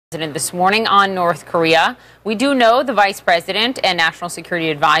This morning on North Korea. We do know the Vice President and National Security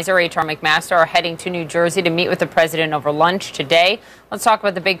Advisor, H.R. McMaster, are heading to New Jersey to meet with the President over lunch today. Let's talk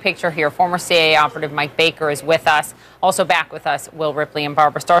about the big picture here. Former CIA operative Mike Baker is with us. Also back with us, Will Ripley and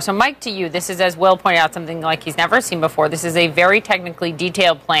Barbara Starr. So, Mike, to you, this is, as Will pointed out, something like he's never seen before. This is a very technically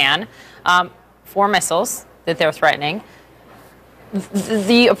detailed plan. 4 missiles that they're threatening.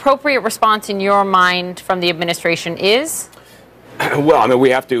 The appropriate response in your mind from the administration is? Well, I mean,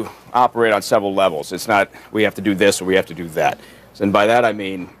 we have to operate on several levels. It's not we have to do this or we have to do that. And by that I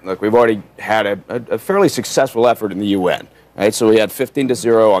mean, look, we've already had a fairly successful effort in the UN. Right? So we had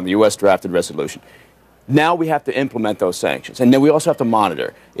 15-0 on the U.S. drafted resolution. Now we have to implement those sanctions. And then we also have to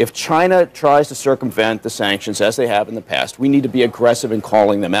monitor. If China tries to circumvent the sanctions, as they have in the past, we need to be aggressive in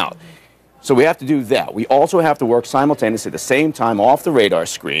calling them out. So we have to do that. We also have to work simultaneously at the same time off the radar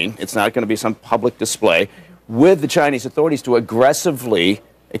screen. It's not going to be some public display with the Chinese authorities to aggressively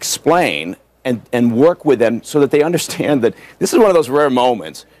explain and work with them so that they understand that this is one of those rare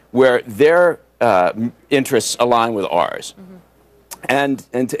moments where their interests align with ours. And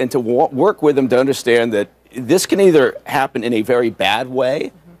to work with them to understand that this can either happen in a very bad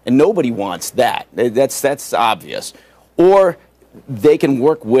way, and nobody wants that. That's obvious. Or they can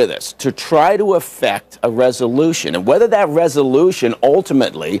work with us to try to effect a resolution. And whether that resolution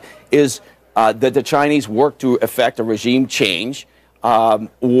ultimately is that the Chinese work to effect a regime change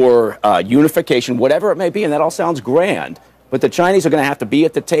or unification, whatever it may be, and that all sounds grand, but the Chinese are going to have to be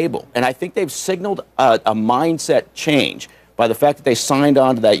at the table. And I think they've signaled a mindset change by the fact that they signed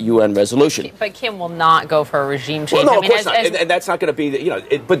on to that UN resolution. But Kim will not go for a regime change. Well, no, of course not. And that's not going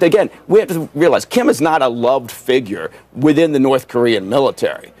to be, but again, we have to realize Kim is not a loved figure within the North Korean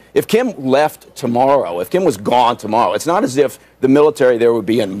military. If Kim left tomorrow, if Kim was gone tomorrow, it's not as if the military there would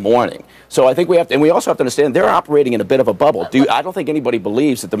be in mourning. So I think we have to, and we also have to understand they're operating in a bit of a bubble. I don't think anybody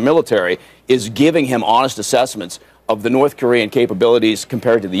believes that the military is giving him honest assessments of the North Korean capabilities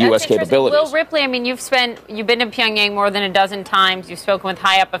compared to the U.S. capabilities. Will Ripley, I mean, you've been to Pyongyang more than a dozen times. You've spoken with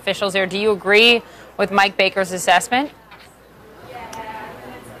high-up officials there. Do you agree with Mike Baker's assessment?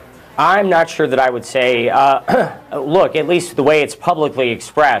 I'm not sure that I would say, look, at least the way it's publicly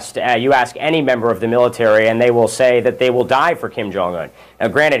expressed, you ask any member of the military and they will say that they will die for Kim Jong-un. Now,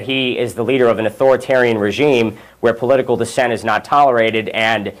 granted, he is the leader of an authoritarian regime where political dissent is not tolerated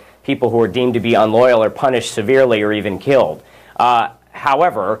and people who are deemed to be unloyal are punished severely or even killed.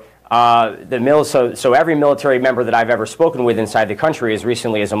 However, so every military member that I've ever spoken with inside the country as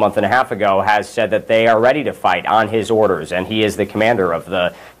recently as a month and a half ago has said that they are ready to fight on his orders, and he is the commander of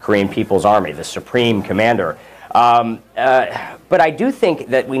the Korean People's Army, the supreme commander. But I do think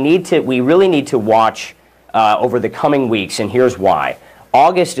that we really need to watch over the coming weeks, and here's why.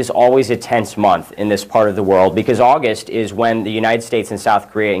 August is always a tense month in this part of the world because August is when the United States and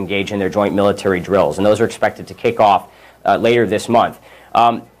South Korea engage in their joint military drills, and those are expected to kick off later this month.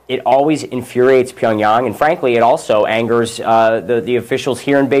 It always infuriates Pyongyang, and frankly, it also angers the officials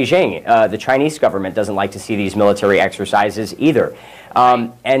here in Beijing. The Chinese government doesn't like to see these military exercises either.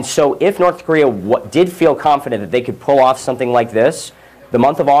 And so if North Korea did feel confident that they could pull off something like this, the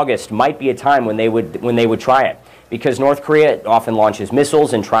month of August might be a time when they would try it. Because North Korea often launches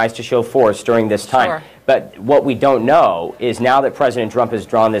missiles and tries to show force during this time. Sure. But what we don't know is now that President Trump has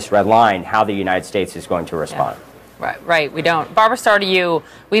drawn this red line, how the United States is going to respond. Yeah. Right, we don't. Barbara Starr, to you,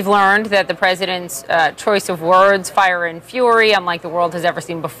 we've learned that the president's choice of words, fire and fury, unlike the world has ever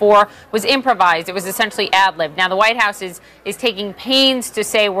seen before, was improvised. It was essentially ad-libbed. Now, the White House is taking pains to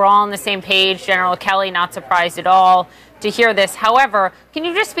say we're all on the same page. General Kelly, not surprised at all to hear this. However, can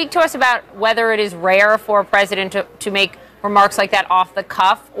you just speak to us about whether it is rare for a president to make remarks like that off the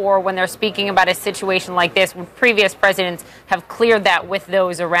cuff, or when they're speaking about a situation like this, when previous presidents have cleared that with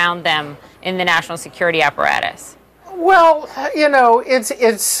those around them in the national security apparatus? Well,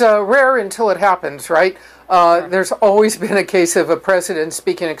 it's rare until it happens, right? There's always been a case of a president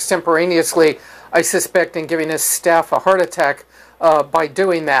speaking extemporaneously, I suspect, and giving his staff a heart attack by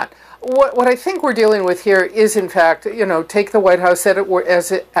doing that. What I think we're dealing with here is, in fact, take the White House at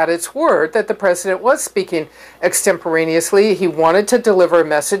its word that the president was speaking extemporaneously. He wanted to deliver a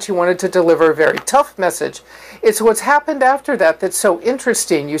message. He wanted to deliver a very tough message. It's what's happened after that that's so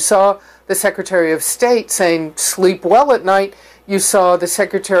interesting. You saw the Secretary of State saying, sleep well at night. You saw the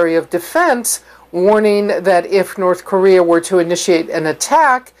Secretary of Defense warning that if North Korea were to initiate an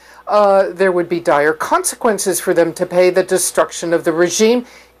attack, there would be dire consequences for them to pay, the destruction of the regime,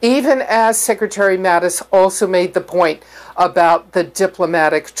 even as Secretary Mattis also made the point about the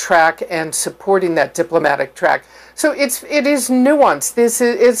diplomatic track and supporting that diplomatic track. So it is nuanced.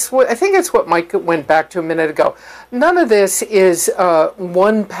 I think it's what Mike went back to a minute ago. None of this is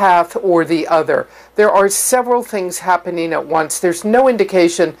one path or the other. There are several things happening at once. There's no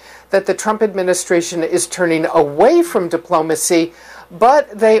indication that the Trump administration is turning away from diplomacy, but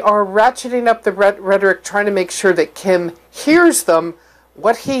they are ratcheting up the rhetoric, trying to make sure that Kim hears them.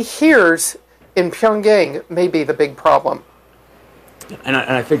 What he hears in Pyongyang may be the big problem. And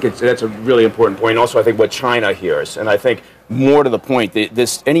I think that's a really important point. Also, I think what China hears, and I think more to the point,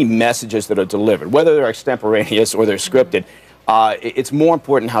 any messages that are delivered, whether they're extemporaneous or they're scripted, it's more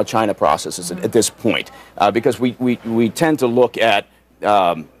important how China processes it at this point, because we tend to look at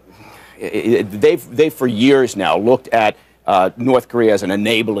they've for years now looked at North Korea as an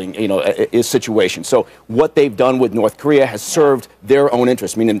enabling, situation. So what they've done with North Korea has served their own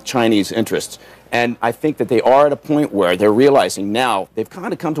interests, meaning Chinese interests. And I think that they are at a point where they're realizing now they've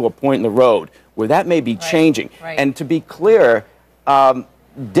kind of come to a point in the road where that may be changing. Right. And to be clear,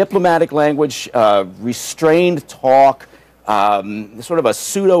 diplomatic language, restrained talk, sort of a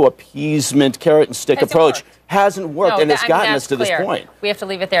pseudo-appeasement, carrot and stick approach hasn't worked, and it's gotten us to this point. We have to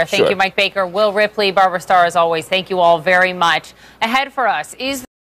leave it there. Thank you, Mike Baker, Will Ripley, Barbara Starr, as always. Thank you all very much. Ahead for us is